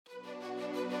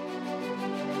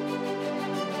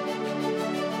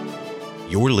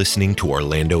You're listening to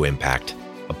Orlando Impact,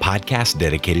 a podcast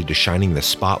dedicated to shining the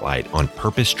spotlight on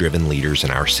purpose-driven leaders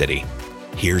in our city.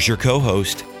 Here's your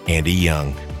co-host, Andy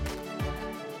Young.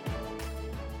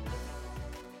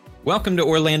 Welcome to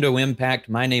Orlando Impact.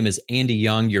 My name is Andy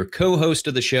Young, your co-host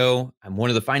of the show. I'm one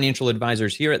of the financial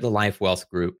advisors here at the Life Wealth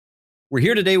Group. We're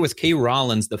here today with Kay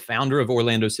Rollins, the founder of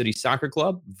Orlando City Soccer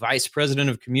Club, vice president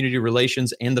of community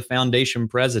relations, and the foundation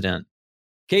president.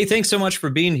 Kay, thanks so much for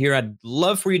being here. I'd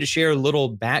love for you to share a little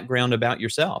background about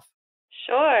yourself.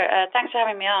 Sure. Thanks for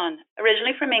having me on.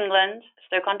 Originally from England,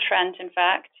 Stoke-on-Trent, in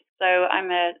fact. So I'm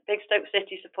a big Stoke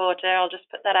City supporter. I'll just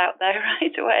put that out there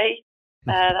right away.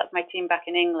 That's my team back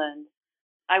in England.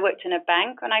 I worked in a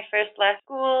bank when I first left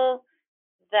school.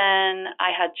 Then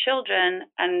I had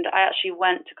children and I actually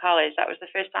went to college. That was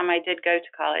the first time I did go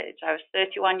to college. I was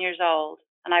 31 years old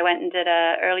and I went and did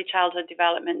an early childhood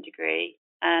development degree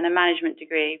and a management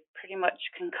degree pretty much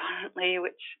concurrently,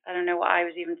 which I don't know what I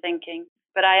was even thinking.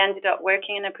 But I ended up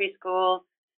working in a preschool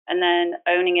and then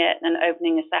owning it and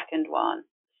opening a second one.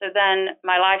 So then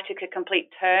my life took a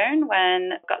complete turn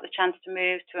when I got the chance to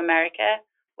move to America,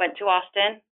 went to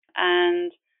Austin,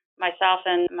 and myself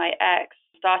and my ex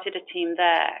started a team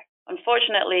there.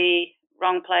 Unfortunately,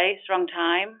 wrong place, wrong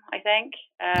time, I think.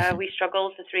 We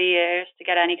struggled for 3 years to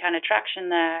get any kind of traction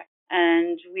there.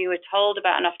 And we were told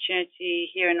about an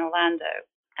opportunity here in Orlando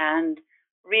and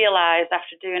realized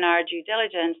after doing our due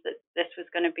diligence that this was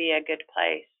going to be a good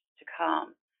place to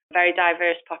come. Very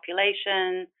diverse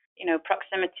population,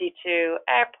 proximity to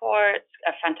airports,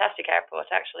 a fantastic airport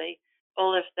actually,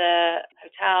 all of the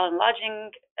hotel and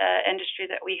lodging industry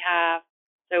that we have.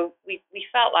 So we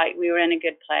felt like we were in a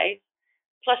good place.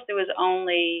 Plus there was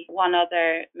only one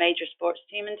other major sports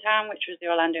team in town, which was the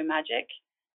Orlando Magic.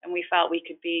 And we felt we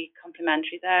could be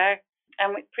complementary there.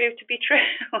 And it proved to be true.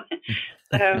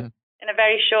 So in a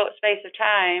very short space of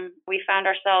time, we found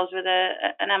ourselves with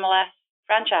an MLS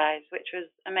franchise, which was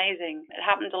amazing. It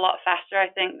happened a lot faster,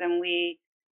 I think, than we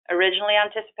originally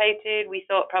anticipated. We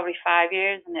thought probably 5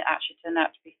 years, and it actually turned out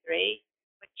to be 3,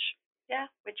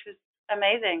 which was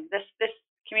amazing. This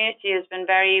community has been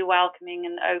very welcoming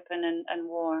and open and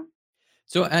warm.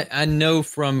 So I know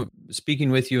from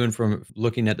speaking with you and from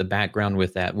looking at the background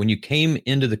with that, when you came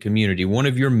into the community, one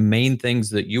of your main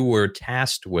things that you were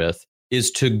tasked with is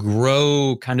to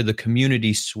grow kind of the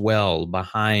community swell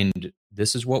behind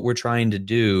this is what we're trying to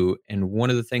do. And one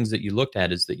of the things that you looked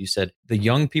at is that you said the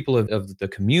young people of the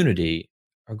community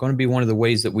are going to be one of the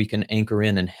ways that we can anchor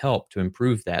in and help to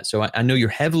improve that. So I know you're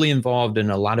heavily involved in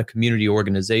a lot of community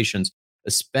organizations,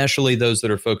 especially those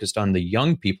that are focused on the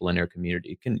young people in our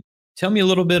community. Tell me a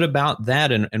little bit about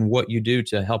that and what you do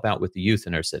to help out with the youth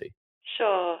in our city.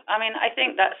 Sure. I mean, I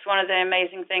think that's one of the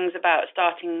amazing things about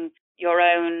starting your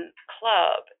own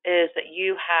club is that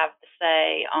you have the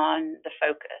say on the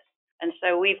focus. And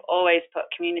so we've always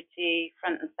put community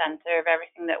front and center of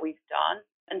everything that we've done.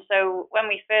 And so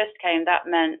when we first came, that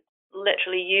meant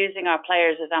literally using our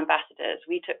players as ambassadors.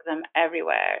 We took them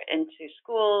everywhere, into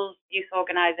schools, youth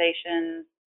organizations,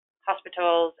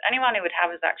 hospitals, anyone who would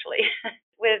have us actually,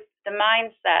 with the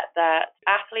mindset that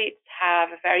athletes have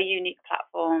a very unique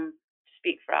platform to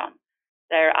speak from.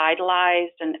 They're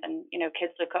idolized and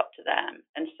kids look up to them.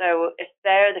 And so if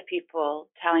they're the people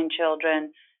telling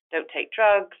children, don't take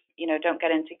drugs, don't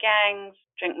get into gangs,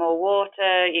 drink more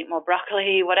water, eat more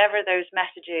broccoli, whatever those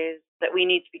messages that we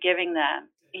need to be giving them,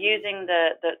 using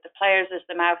the players as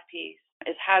the mouthpiece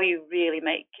is how you really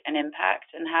make an impact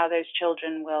and how those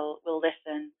children will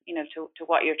listen, to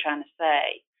what you're trying to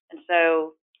say. And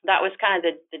so that was kind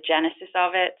of the genesis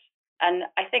of it. And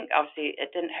I think obviously it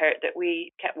didn't hurt that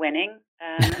we kept winning.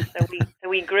 So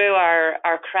we grew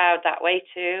our crowd that way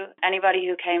too. Anybody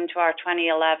who came to our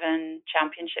 2011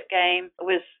 championship game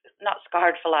was not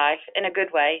scarred for life in a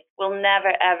good way. We'll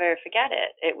never, ever forget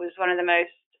it. It was one of the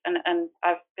most, and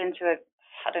I've been to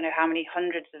I don't know how many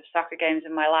hundreds of soccer games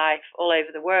in my life all over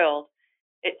the world.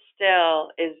 It still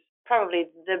is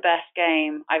probably the best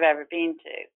game I've ever been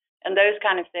to. And those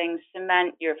kind of things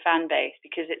cement your fan base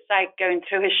because it's like going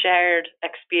through a shared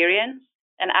experience.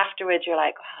 And afterwards you're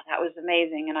like, wow, that was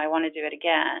amazing and I want to do it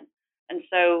again. And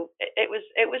so it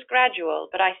was gradual,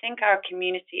 but I think our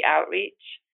community outreach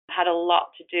had a lot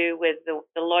to do with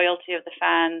the loyalty of the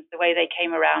fans, the way they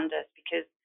came around us, because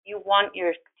you want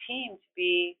your team to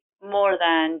be more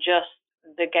than just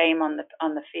the game on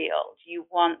the field. You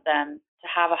want them to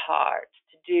have a heart,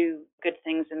 to do good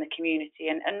things in the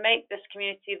community and make this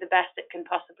community the best it can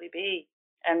possibly be.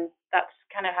 And that's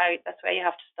kind of that's where you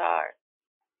have to start.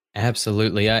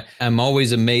 Absolutely. I'm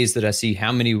always amazed that I see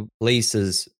how many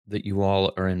places that you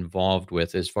all are involved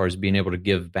with as far as being able to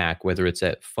give back, whether it's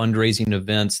at fundraising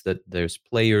events that there's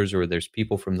players or there's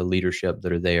people from the leadership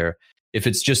that are there. If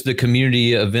it's just the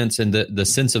community events and the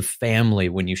sense of family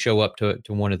when you show up to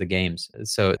one of the games.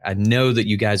 So I know that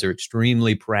you guys are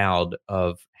extremely proud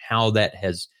of how that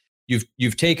has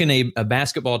you've taken a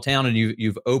basketball town and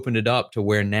you've opened it up to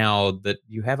where now that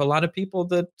you have a lot of people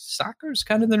that soccer is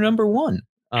kind of the number one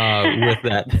with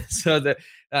that. So that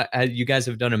you guys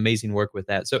have done amazing work with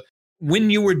that. So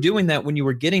when you were doing that, when you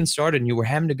were getting started and you were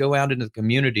having to go out into the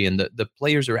community and the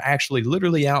players are actually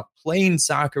literally out playing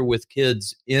soccer with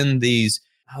kids in these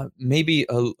maybe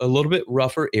a little bit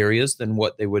rougher areas than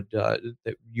what they would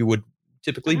that you would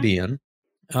typically be in.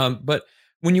 But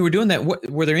when you were doing that,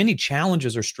 were there any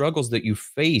challenges or struggles that you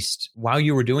faced while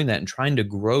you were doing that and trying to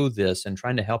grow this and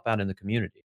trying to help out in the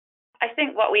community? I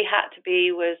think what we had to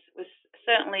be was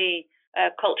certainly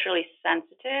culturally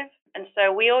sensitive, and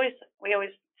so we always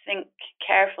think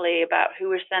carefully about who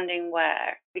we're sending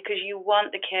where, because you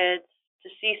want the kids to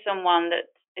see someone that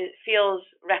it feels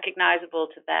recognizable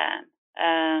to them.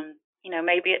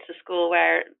 Maybe it's a school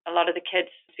where a lot of the kids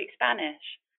speak Spanish,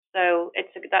 so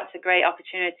that's a great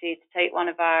opportunity to take one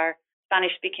of our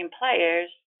Spanish-speaking players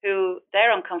who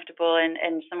they're uncomfortable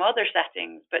in some other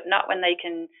settings, but not when they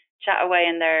can chat away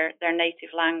in their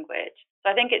native language. So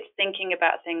I think it's thinking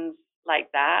about things like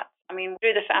that. I mean,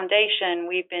 through the foundation,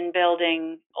 we've been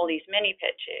building all these mini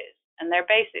pitches, and they're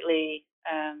basically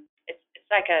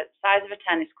it's like a size of a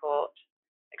tennis court,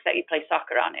 except you play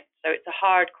soccer on it. So it's a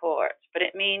hard court, but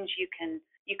it means you can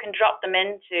drop them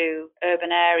into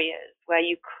urban areas where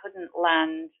you couldn't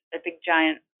land a big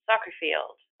giant soccer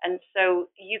field. And so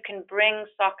you can bring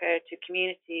soccer to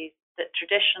communities that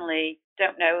traditionally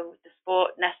don't know the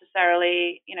sport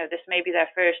necessarily. This may be their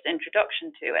first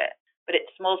introduction to it, but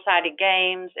it's small-sided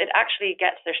games. It actually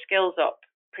gets their skills up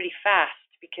pretty fast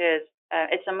because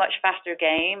it's a much faster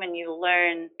game, and you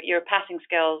learn your passing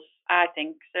skills, I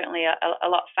think, certainly a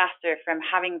lot faster from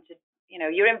having to,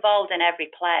 you're involved in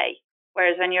every play.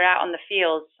 Whereas when you're out on the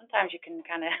field, sometimes you can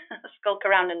kind of skulk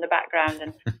around in the background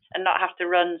and not have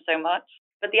to run so much.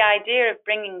 But the idea of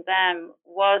bringing them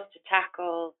was to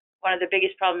tackle one of the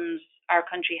biggest problems our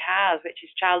country has, which is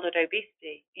childhood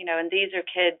obesity. And these are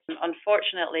kids,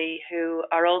 unfortunately, who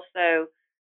are also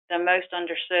the most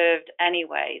underserved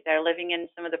anyway. They're living in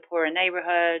some of the poorer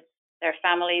neighborhoods. Their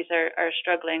families are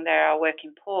struggling. They are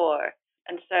working poor.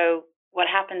 And so what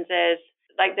happens is,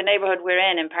 like the neighborhood we're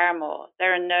in Paramore,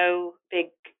 there are no big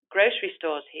grocery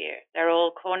stores here. They're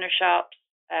all corner shops,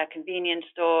 convenience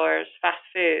stores, fast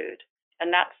food. And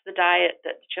that's the diet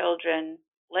that the children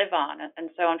live on.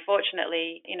 And so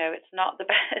unfortunately, it's not the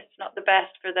best, it's not the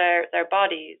best for their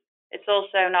bodies. It's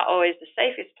also not always the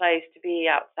safest place to be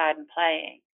outside and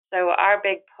playing. So our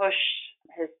big push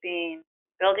has been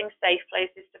building safe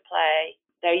places to play.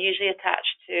 They're usually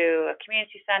attached to a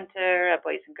community center, a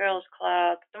boys and girls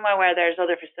club, somewhere where there's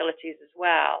other facilities as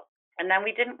well. And then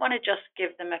we didn't want to just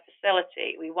give them a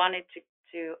facility. We wanted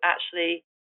to actually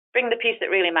bring the piece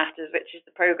that really matters, which is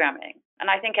the programming.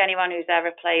 And I think anyone who's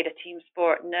ever played a team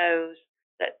sport knows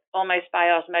that almost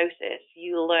by osmosis,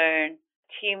 you learn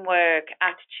teamwork,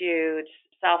 attitude,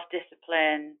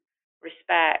 self-discipline,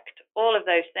 respect, all of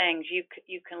those things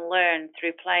you can learn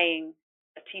through playing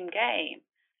a team game.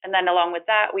 And then along with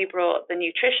that, we brought the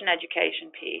nutrition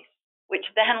education piece, which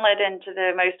then led into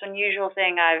the most unusual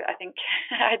thing. I think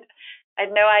I had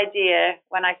no idea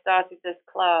when I started this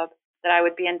club that I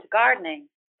would be into gardening.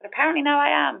 But apparently now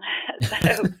I am.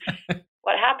 So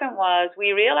what happened was we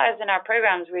realized in our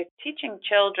programs we're teaching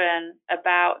children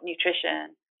about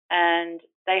nutrition, and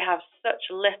they have such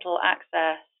little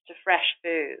access to fresh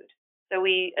food. So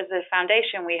we, as a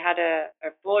foundation, we had a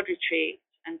board retreat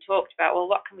and talked about, well,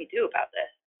 what can we do about this?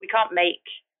 We can't make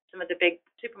some of the big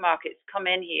supermarkets come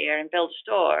in here and build a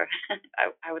store.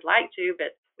 I would like to,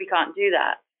 but we can't do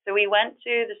that. So we went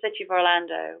to the City of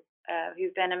Orlando,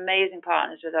 who've been amazing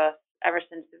partners with us ever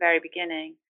since the very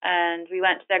beginning. And we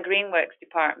went to their Greenworks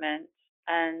department,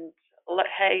 and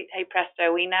hey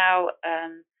presto, we now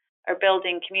are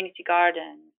building community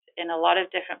gardens in a lot of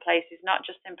different places, not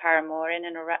just in Paramore,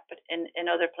 but in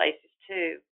other places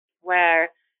too, where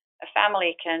a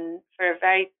family can, for a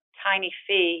very tiny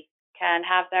fee, can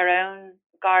have their own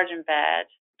garden bed,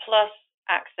 plus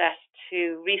access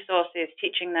to resources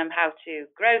teaching them how to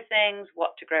grow things,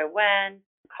 what to grow when,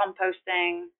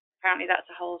 composting. Apparently that's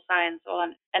a whole science all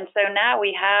on. And so now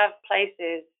we have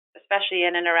places, especially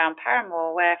in and around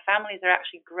Paramore, where families are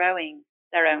actually growing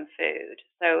their own food.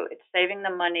 So it's saving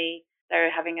them money. They're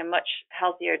having a much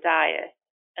healthier diet.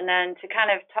 And then to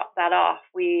kind of top that off,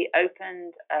 we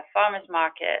opened a farmer's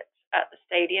market at the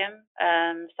stadium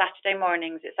Saturday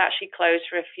mornings. It's actually closed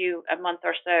for a month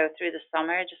or so through the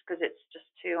summer, just because it's just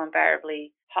too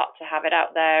unbearably hot to have it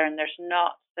out there, and there's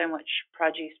not so much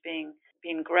produce being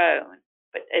grown.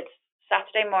 But it's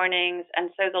Saturday mornings,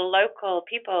 and so the local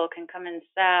people can come and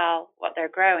sell what they're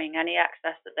growing, any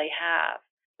excess that they have.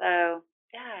 So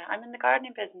yeah, I'm in the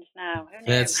gardening business now. Who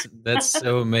knew? That's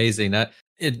so amazing.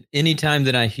 Anytime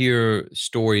that I hear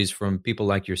stories from people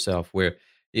like yourself, where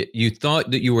you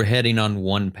thought that you were heading on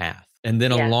one path, and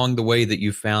then along the way that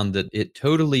you found that it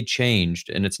totally changed,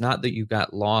 and it's not that you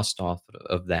got lost off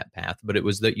of that path, but it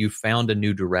was that you found a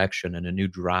new direction and a new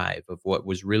drive of what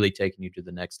was really taking you to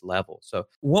the next level. So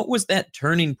what was that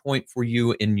turning point for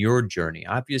you in your journey?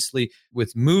 Obviously,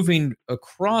 with moving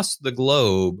across the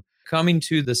globe, coming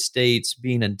to the States,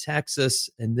 being in Texas,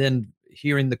 and then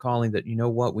hearing the calling that, you know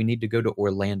what, we need to go to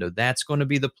Orlando. That's going to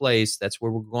be the place. That's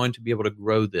where we're going to be able to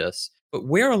grow this. But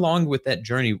where along with that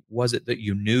journey was it that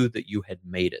you knew that you had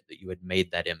made it, that you had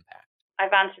made that impact?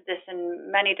 I've answered this in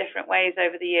many different ways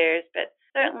over the years, but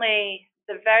certainly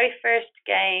the very first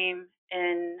game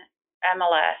in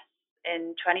MLS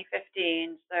in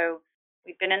 2015. So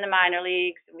we've been in the minor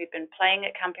leagues, and we've been playing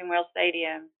at Camping World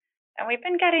Stadium, and we've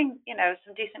been getting,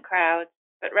 some decent crowds,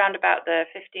 but around about the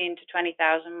 15 to 20,000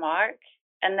 mark.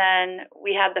 And then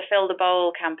we had the Fill the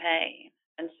Bowl campaign.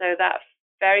 And so that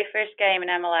very first game in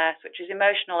MLS, which was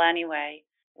emotional anyway,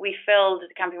 we filled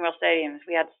the Camping World Stadiums.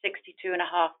 We had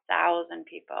 62,500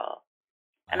 people.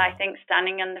 And I think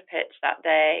standing on the pitch that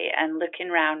day and looking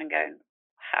around and going,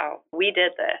 wow, we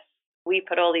did this. We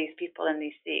put all these people in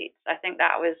these seats. I think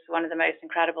that was one of the most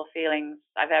incredible feelings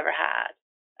I've ever had.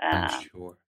 I'm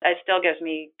sure. It still gives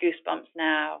me goosebumps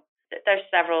now. There's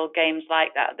several games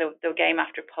like that. The game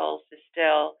after Pulse is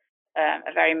still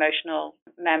a very emotional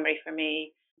memory for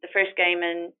me. The first game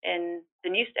in the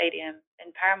new stadium in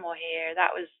Paramore here,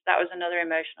 that was another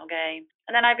emotional game.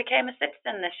 And then I became a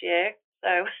citizen this year,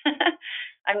 so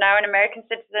I'm now an American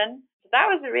citizen. So that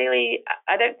was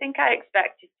I don't think I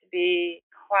expected to be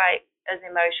quite as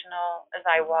emotional as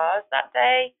I was that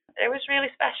day. It was really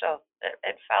special.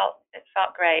 It felt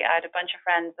great. I had a bunch of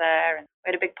friends there, and we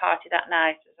had a big party that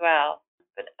night as well.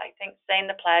 But I think saying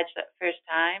the pledge that first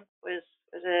time was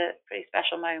a pretty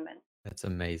special moment. That's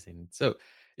amazing. So,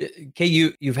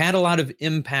 Kay, you've had a lot of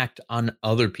impact on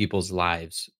other people's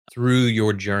lives through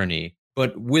your journey,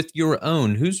 but with your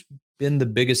own, who's been the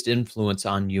biggest influence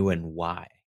on you and why?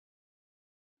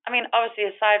 I mean, obviously,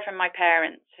 aside from my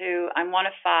parents, who I'm one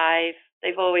of 5,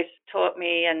 they've always taught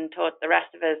me and taught the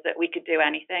rest of us that we could do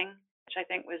anything, which I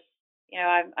think was,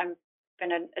 I've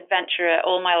been an adventurer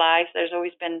all my life. There's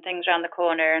always been things around the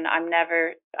corner, and I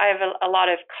have a lot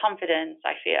of confidence,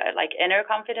 I feel, like inner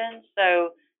confidence.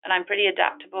 And I'm pretty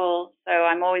adaptable. So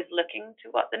I'm always looking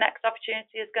to what the next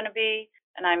opportunity is going to be.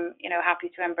 And I'm, happy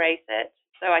to embrace it.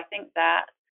 So I think that.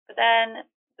 But then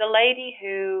the lady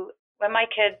who, when my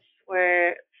kids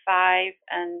were 5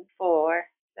 and 4,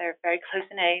 they're very close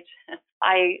in age,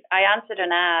 I answered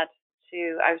an ad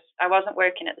to, I wasn't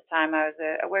working at the time. I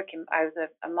was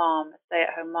a mom, a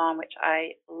stay-at-home mom, which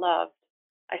I loved.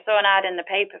 I saw an ad in the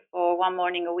paper for one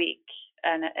morning a week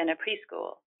in a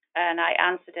preschool, and I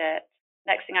answered it.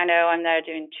 Next thing I know, I'm there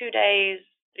doing 2 days,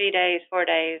 3 days, 4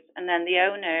 days, and then the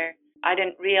owner, I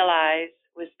didn't realize,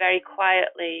 was very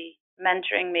quietly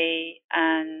mentoring me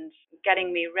and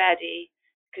getting me ready,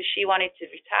 because she wanted to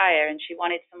retire and she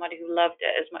wanted somebody who loved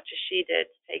it as much as she did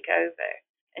to take over.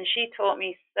 And she taught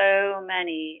me so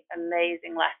many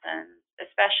amazing lessons,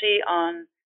 especially on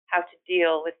how to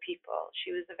deal with people.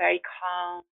 She was a very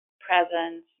calm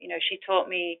presence. She taught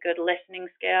me good listening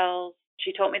skills.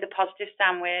 She taught me the positive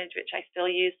sandwich, which I still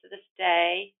use to this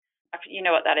day. You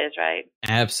know what that is, right?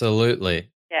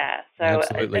 Absolutely. Yeah. So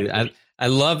absolutely. I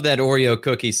love that Oreo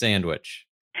cookie sandwich.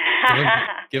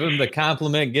 Give them the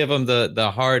compliment, give them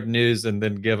the hard news, and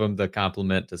then give them the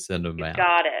compliment to send them out.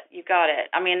 You got it.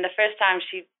 I mean, the first time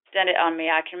she did it on me,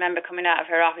 I can remember coming out of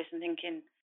her office and thinking,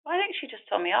 well, I think she just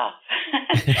told me off.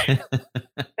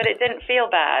 But it didn't feel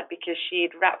bad because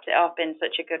she'd wrapped it up in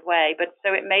such a good way. But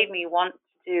so it made me want to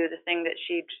do the thing that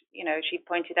she'd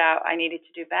pointed out I needed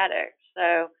to do better.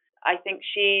 So I think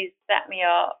she set me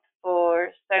up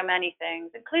for so many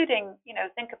things, including,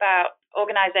 think about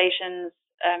organizations,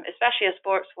 especially a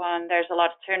sports one. There's a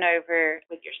lot of turnover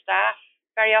with your staff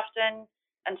very often,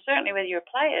 and certainly with your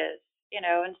players,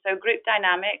 and so group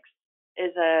dynamics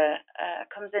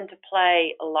comes into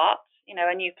play a lot.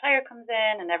 A new player comes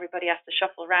in and everybody has to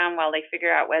shuffle around while they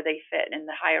figure out where they fit in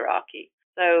the hierarchy.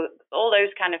 So all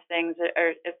those kind of things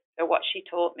are what she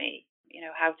taught me,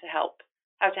 how to help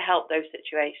how to help those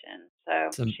situations.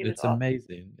 So she was It's awesome.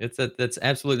 amazing. That's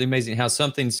absolutely amazing how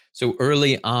something so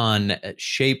early on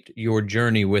shaped your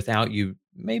journey without you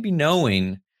maybe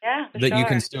knowing Yeah, for that you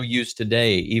can sure. still use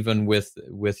today, even with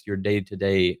your day to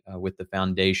day, with the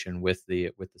foundation, with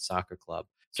the soccer club.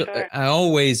 So Sure. I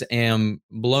always am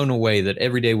blown away that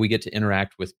every day we get to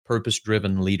interact with purpose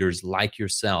driven leaders like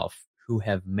yourself who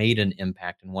have made an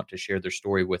impact and want to share their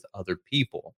story with other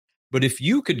people. But if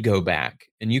you could go back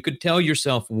and you could tell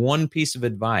yourself one piece of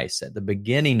advice at the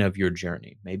beginning of your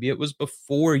journey, maybe it was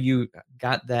before you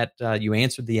got that, you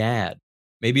answered the ad,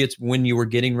 maybe it's when you were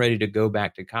getting ready to go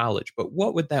back to college, but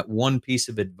what would that one piece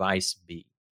of advice be?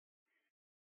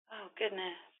 Oh,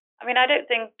 goodness. I mean, I don't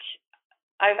think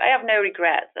I have no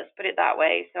regrets. Let's put it that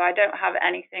way. So I don't have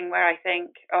anything where I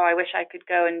think, oh, I wish I could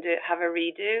go and have a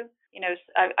redo. You know,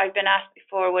 I've been asked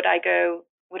before, would I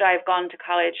have gone to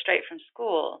college straight from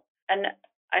school? And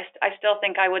I still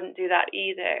think I wouldn't do that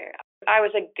either. I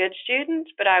was a good student,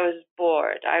 but I was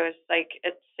bored. I was like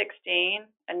at 16,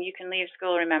 and you can leave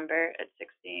school, remember, at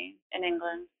 16 in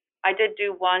England. I did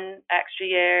do one extra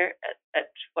year at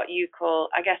what you call,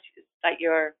 I guess, like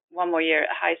your one more year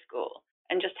at high school,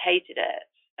 and just hated it.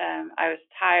 I was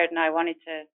tired, and I wanted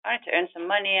to earn some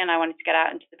money, and I wanted to get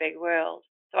out into the big world.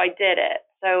 So I did it.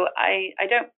 So I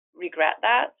don't regret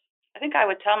that. I think I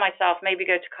would tell myself maybe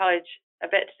go to college a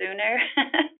bit sooner.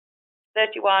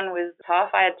 31 was tough.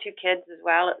 I had 2 kids as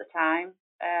well at the time.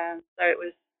 So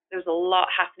there was a lot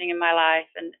happening in my life,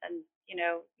 and you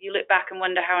know, you look back and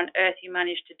wonder how on earth you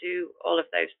managed to do all of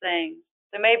those things.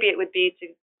 So maybe it would be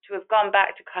to have gone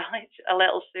back to college a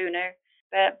little sooner.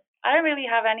 But I don't really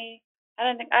have any.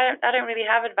 I don't really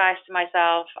have advice to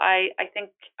myself. I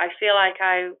feel like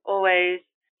I always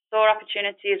saw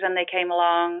opportunities when they came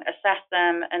along, assessed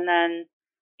them, and then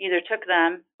either took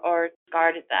them or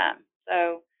guarded them.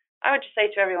 So I would just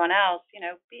say to everyone else, you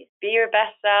know, be your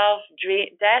best self,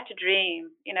 dare to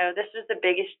dream. You know, this was the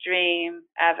biggest dream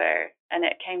ever, and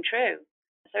it came true.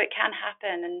 So it can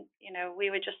happen. And, you know,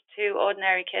 we were just 2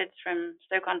 ordinary kids from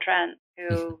Stoke-on-Trent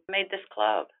who made this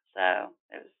club. So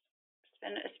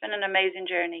it's been an amazing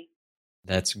journey.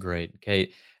 That's great,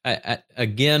 Kate.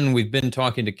 Again, we've been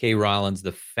talking to Kay Rollins,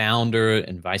 the founder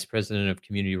and vice president of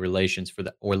community relations for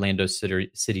the Orlando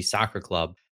City Soccer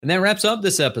Club. And that wraps up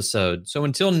this episode. So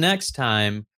until next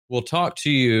time, we'll talk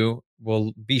to you.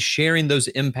 We'll be sharing those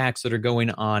impacts that are going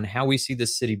on, how we see the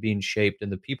city being shaped,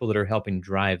 and the people that are helping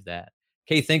drive that.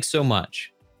 Kay, thanks so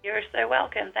much. You're so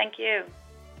welcome. Thank you.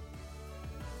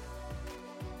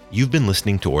 You've been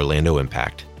listening to Orlando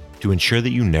Impact. To ensure that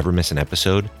you never miss an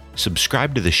episode,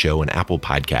 subscribe to the show in Apple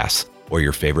Podcasts or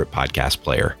your favorite podcast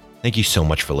player. Thank you so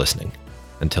much for listening.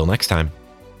 Until next time.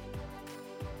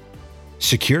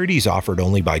 Securities offered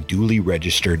only by duly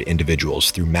registered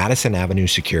individuals through Madison Avenue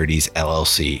Securities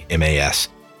LLC, MAS,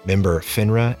 member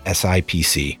FINRA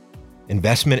SIPC.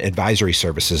 Investment advisory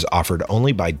services offered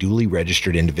only by duly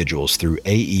registered individuals through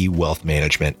AE Wealth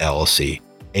Management LLC,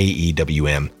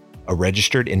 AEWM, a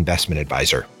registered investment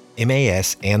advisor.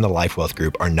 MAS and the LifeWealth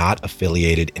Group are not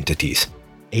affiliated entities.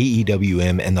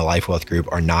 AEWM and the LifeWealth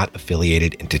Group are not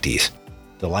affiliated entities.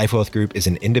 The LifeWealth Group is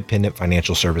an independent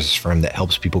financial services firm that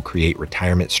helps people create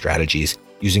retirement strategies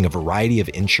using a variety of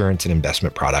insurance and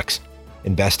investment products.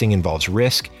 Investing involves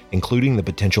risk, including the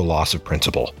potential loss of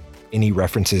principal. Any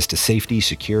references to safety,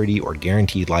 security, or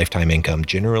guaranteed lifetime income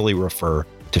generally refer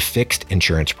to fixed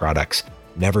insurance products,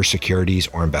 never securities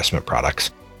or investment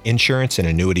products. Insurance and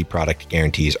annuity product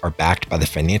guarantees are backed by the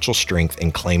financial strength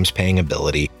and claims-paying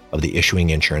ability of the issuing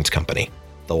insurance company.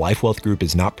 The LifeWealth Group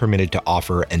is not permitted to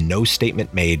offer, and no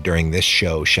statement made during this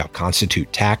show shall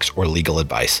constitute tax or legal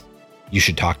advice. You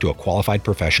should talk to a qualified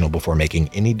professional before making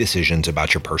any decisions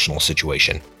about your personal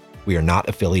situation. We are not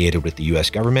affiliated with the U.S.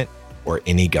 government or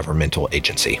any governmental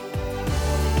agency.